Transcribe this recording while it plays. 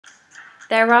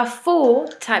There are 4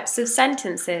 types of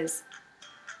sentences: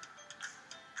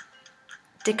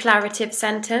 declarative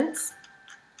sentence,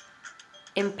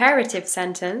 imperative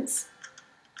sentence,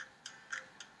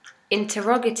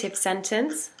 interrogative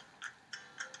sentence,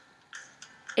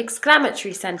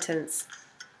 exclamatory sentence.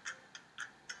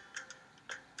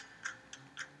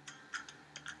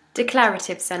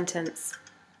 Declarative sentence.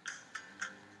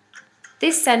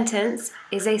 This sentence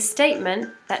is a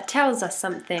statement that tells us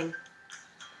something.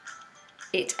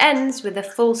 It ends with a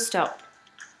full stop.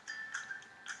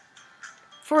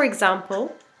 For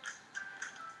example,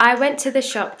 I went to the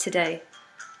shop today.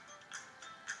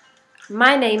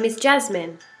 My name is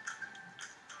Jasmine.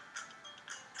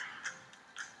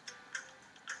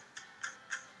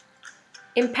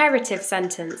 Imperative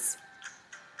sentence.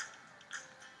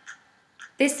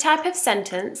 This type of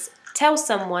sentence tells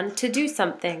someone to do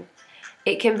something.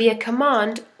 It can be a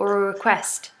command or a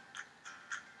request.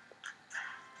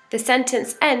 The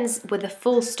sentence ends with a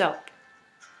full stop.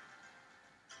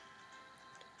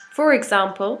 For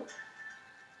example,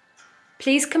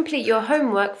 please complete your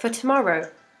homework for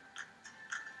tomorrow.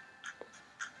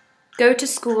 Go to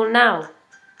school now.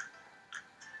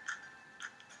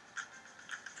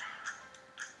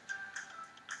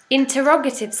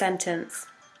 Interrogative sentence.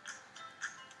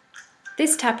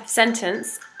 This type of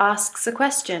sentence asks a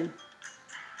question,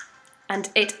 and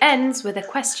it ends with a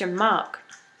question mark.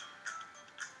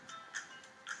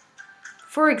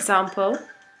 For example,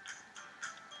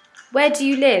 where do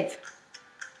you live?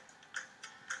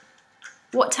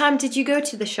 What time did you go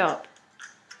to the shop?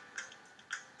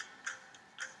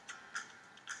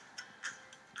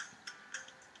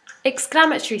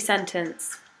 Exclamatory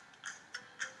sentence.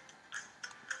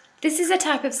 This is a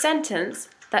type of sentence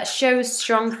that shows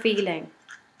strong feeling.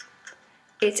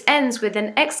 It ends with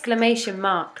an exclamation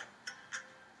mark.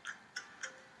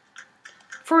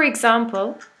 For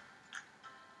example,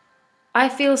 I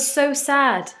feel so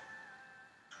sad.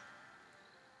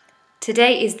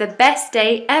 Today is the best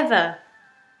day ever.